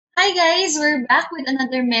Hi guys! We're back with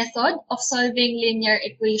another method of solving linear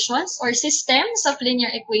equations or systems of linear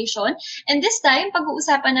equation. And this time,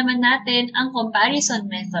 pag-uusapan naman natin ang comparison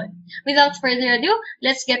method. Without further ado,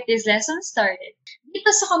 let's get this lesson started.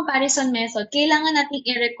 Dito sa comparison method, kailangan natin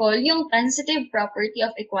i-recall yung transitive property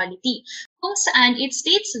of equality, kung saan it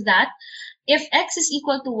states that if x is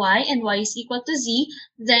equal to y and y is equal to z,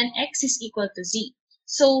 then x is equal to z.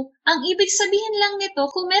 So, ang ibig sabihin lang nito,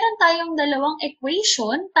 kung meron tayong dalawang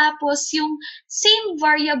equation, tapos yung same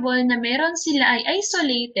variable na meron sila ay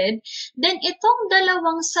isolated, then itong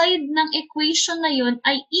dalawang side ng equation na yun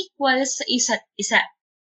ay equal sa isa't isa.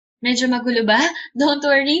 Medyo magulo ba? Don't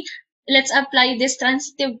worry. Let's apply this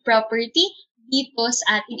transitive property dito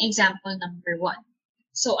sa ating example number 1.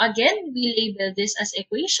 So again, we label this as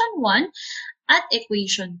equation 1 at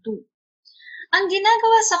equation 2. Ang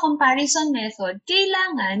ginagawa sa comparison method,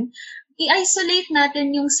 kailangan i-isolate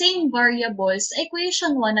natin yung same variables sa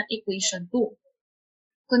equation 1 at equation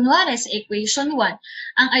 2. Kunwari sa equation 1,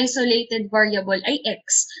 ang isolated variable ay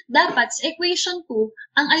x. Dapat sa equation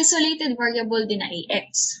 2, ang isolated variable din ay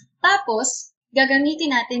x. Tapos,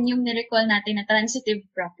 gagamitin natin yung nirecall natin na transitive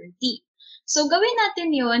property. So, gawin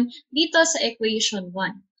natin yun dito sa equation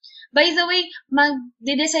 1. By the way,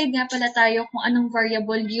 mag-decide nga pala tayo kung anong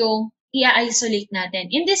variable yung i-isolate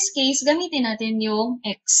natin. In this case, gamitin natin yung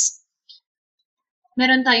x.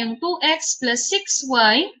 Meron tayong 2x plus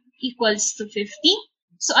 6y equals to 50.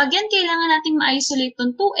 So again, kailangan natin ma-isolate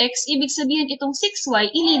itong 2x. Ibig sabihin itong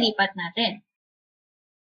 6y, ililipat natin.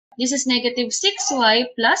 This is negative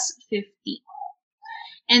 6y plus 50.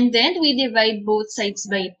 And then, we divide both sides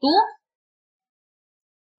by 2.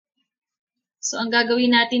 So ang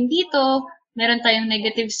gagawin natin dito, meron tayong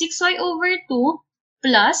negative 6y over 2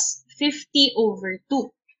 plus 50 over 2.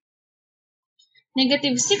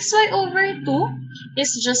 Negative 6y over 2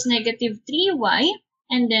 is just negative 3y,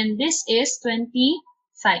 and then this is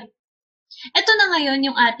 25. Ito na ngayon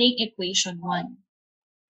yung ating equation 1.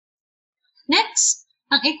 Next,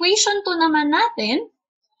 ang equation 2 naman natin,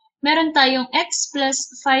 meron tayong x plus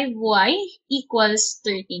 5y equals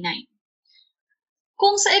 39.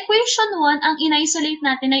 Kung sa equation 1, ang in-isolate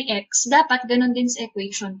natin ay x, dapat ganun din sa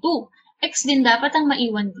equation 2. X din dapat ang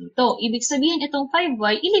maiwan dito. Ibig sabihin, itong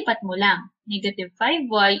 5y, ilipat mo lang. Negative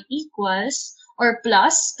 5y equals or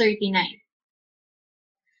plus 39.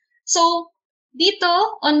 So, dito,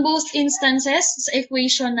 on both instances, sa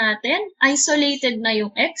equation natin, isolated na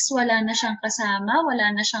yung x, wala na siyang kasama,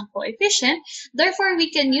 wala na siyang coefficient. Therefore,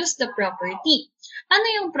 we can use the property. Ano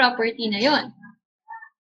yung property na yon?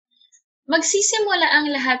 Magsisimula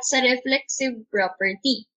ang lahat sa reflexive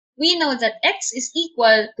property. We know that x is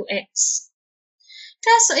equal to x.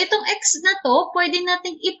 Kaso, itong x na to, pwede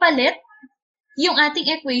nating ipalit yung ating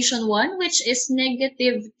equation 1, which is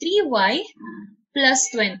negative 3y plus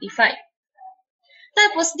 25.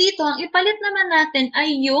 Tapos, dito, ang ipalit naman natin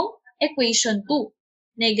ay yung equation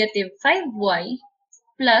 2, negative 5y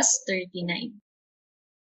plus 39.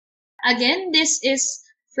 Again, this is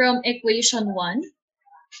from equation 1,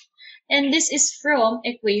 and this is from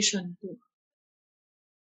equation 2.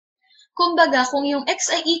 Kumbaga, kung yung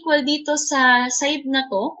x ay equal dito sa side na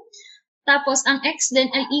to, tapos ang x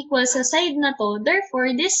din ay equal sa side na to,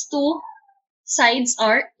 therefore, these two sides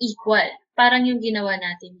are equal. Parang yung ginawa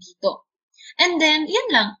natin dito. And then, yan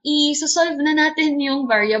lang. I-solve na natin yung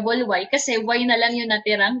variable y kasi y na lang yung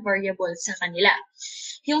natirang variable sa kanila.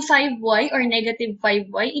 Yung 5y or negative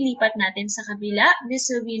 5y, ilipat natin sa kabila.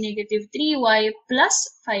 This will be negative 3y plus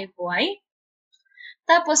 5y.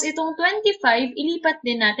 Tapos, itong 25, ilipat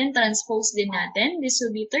din natin, transpose din natin. This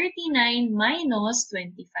will be 39 minus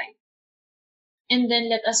 25. And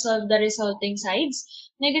then, let us solve the resulting sides.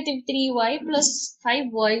 Negative 3y plus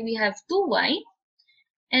 5y, we have 2y.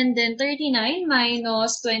 And then, 39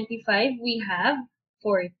 minus 25, we have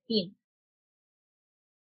 14.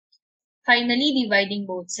 Finally, dividing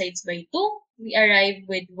both sides by 2, we arrive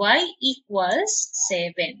with y equals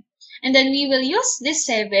 7. And then, we will use this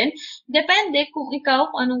 7. Depende kung ikaw,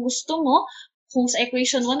 kung anong gusto mo. Kung sa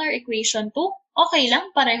equation 1 or equation 2, okay lang.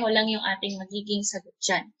 Pareho lang yung ating magiging sagot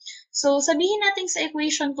dyan. So, sabihin natin sa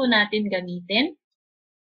equation 2 natin gamitin.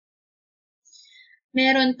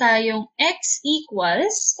 Meron tayong x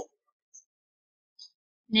equals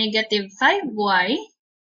negative 5y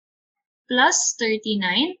plus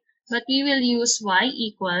 39. But we will use y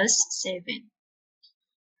equals 7.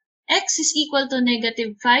 X is equal to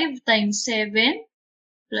negative 5 times 7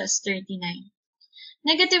 plus 39.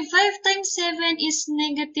 Negative 5 times 7 is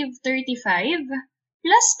negative 35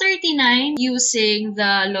 plus 39 using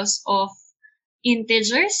the laws of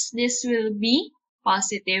integers. This will be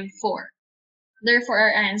positive 4. Therefore,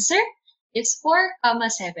 our answer is 4,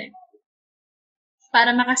 7.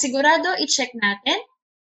 Para makasigurado, i-check natin.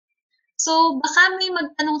 So, baka may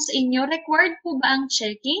magtanong sa inyo, required po ba ang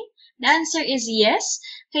checking? The answer is yes.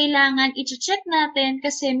 Kailangan i-check natin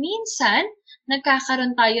kasi minsan,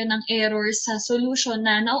 nagkakaroon tayo ng error sa solution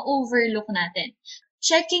na na-overlook natin.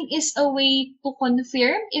 Checking is a way to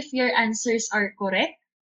confirm if your answers are correct.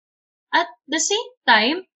 At the same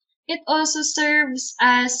time, it also serves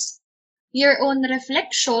as your own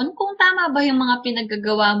reflection kung tama ba yung mga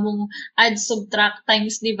pinaggagawa mong add, subtract,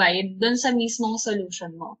 times, divide dun sa mismong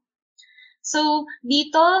solution mo. So,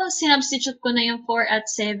 dito, sinubstitute ko na yung 4 at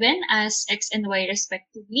 7 as x and y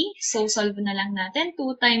respectively. So, solve na lang natin.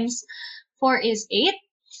 2 times 4 is 8.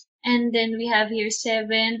 And then we have here 7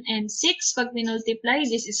 and 6. Pag minultiply,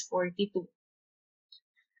 this is 42.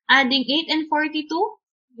 Adding 8 and 42,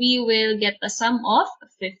 we will get a sum of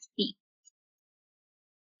 50.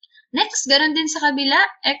 Next, ganoon din sa kabila,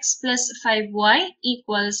 x plus 5y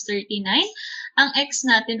equals 39. Ang x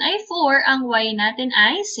natin ay 4, ang y natin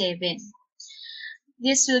ay 7.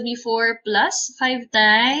 This will be 4 plus 5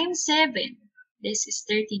 times 7. This is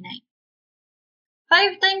 39.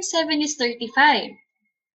 5 times 7 is 35.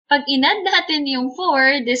 Pag inad natin yung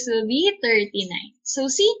 4, this will be 39. So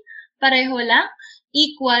see, pareho lang,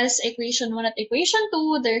 equals equation 1 at equation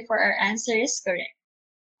 2, therefore our answer is correct.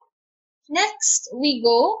 Next, we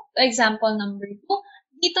go to example number 2.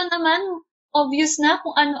 Dito naman, obvious na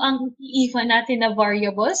kung ano ang iiwan natin na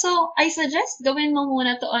variable. So, I suggest gawin mo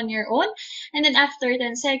muna to on your own. And then after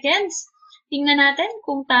 10 seconds, tingnan natin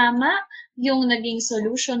kung tama yung naging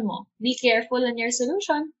solution mo. Be careful on your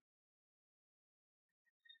solution.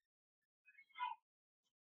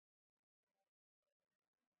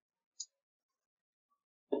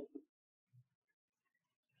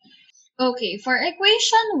 Okay, for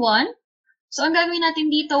equation 1, so ang gagawin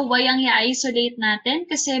natin dito, y ang i-isolate natin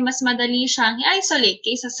kasi mas madali siyang i-isolate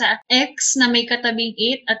kaysa sa x na may katabing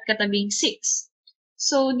 8 at katabing 6.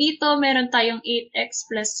 So dito meron tayong 8x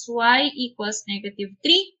plus y equals negative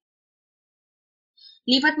 3.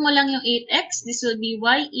 Lipat mo lang yung 8x, this will be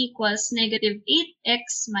y equals negative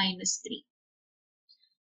 8x minus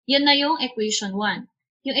 3. Yan na yung equation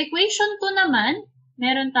 1. Yung equation 2 naman,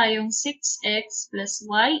 meron tayong 6x plus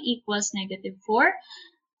y equals negative 4.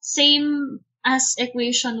 Same as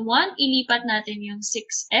equation 1, ilipat natin yung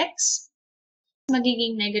 6x.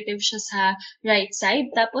 Magiging negative siya sa right side.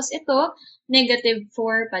 Tapos ito, negative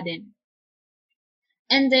 4 pa din.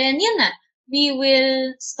 And then, yun na. We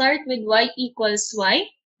will start with y equals y.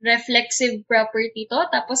 Reflexive property to.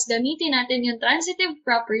 Tapos gamitin natin yung transitive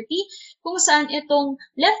property kung saan itong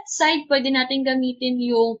left side pwede natin gamitin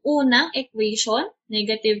yung unang equation,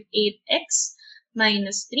 negative 8x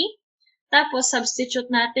minus 3. Tapos substitute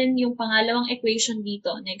natin yung pangalawang equation dito,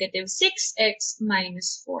 negative 6x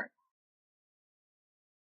minus 4.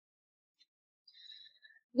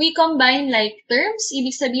 We combine like terms.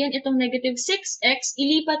 Ibig sabihin itong negative 6x,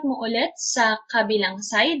 ilipat mo ulit sa kabilang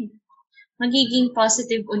side. Magiging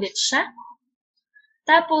positive ulit siya.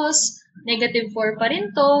 Tapos, negative 4 pa rin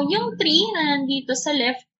to. Yung 3 na nandito sa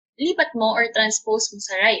left, lipat mo or transpose mo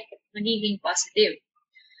sa right. Magiging positive.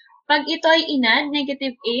 Pag ito ay inad,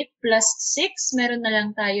 negative 8 plus 6, meron na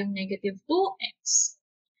lang tayong negative 2x.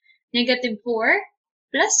 Negative 4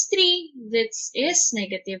 plus 3, this is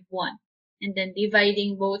negative 1. And then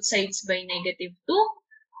dividing both sides by negative 2,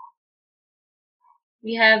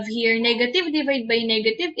 we have here negative divided by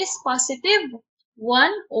negative is positive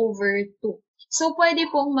 1 over 2. So, pwede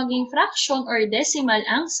pong maging fraction or decimal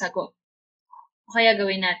ang sagot. O kaya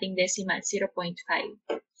gawin nating decimal, 0.5.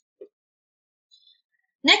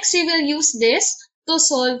 Next, we will use this to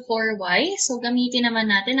solve for y. So, gamitin naman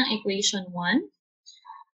natin ang equation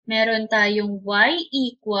 1. Meron tayong y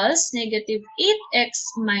equals negative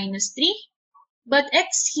 8x minus 3. But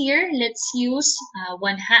x here, let's use 1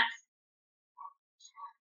 half.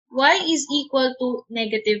 Y is equal to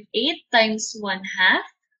negative 8 times 1 half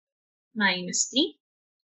minus 3.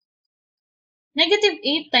 Negative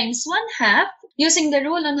 8 times 1 half, using the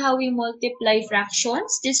rule on how we multiply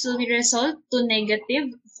fractions, this will result to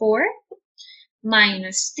negative 4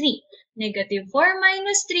 minus 3. Negative 4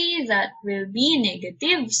 minus 3, that will be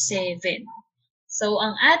negative 7. So,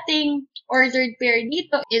 ang ating ordered pair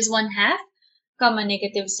dito is 1 half, comma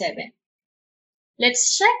negative 7.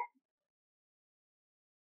 Let's check.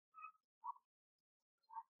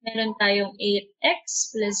 Meron tayong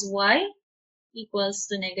 8x plus y equals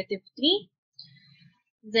to negative 3.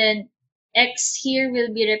 Then, x here will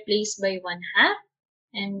be replaced by 1 half.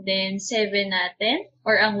 And then, 7 natin,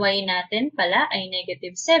 or ang y natin pala ay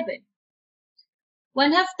negative 7.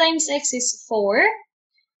 1 half times x is 4.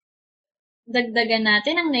 Dagdagan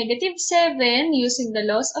natin ang negative 7 using the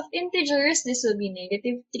laws of integers. This will be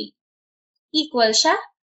negative 3. Equal siya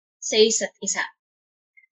sa isa't isa.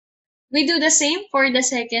 We do the same for the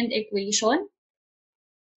second equation.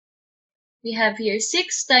 We have here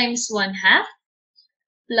 6 times 1/2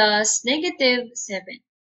 plus negative 7.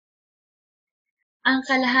 Ang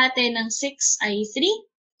kalahati ng 6 ay 3.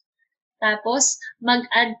 Tapos,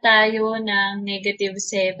 mag-add tayo ng negative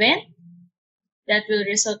 7. That will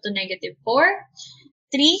result to negative 4.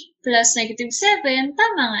 3 plus negative 7,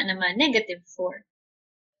 tama nga naman, negative 4.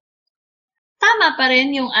 Tama pa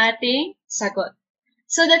rin yung ating sagot.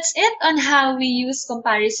 So that's it on how we use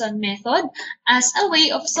comparison method as a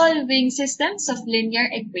way of solving systems of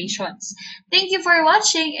linear equations. Thank you for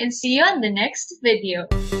watching and see you on the next video.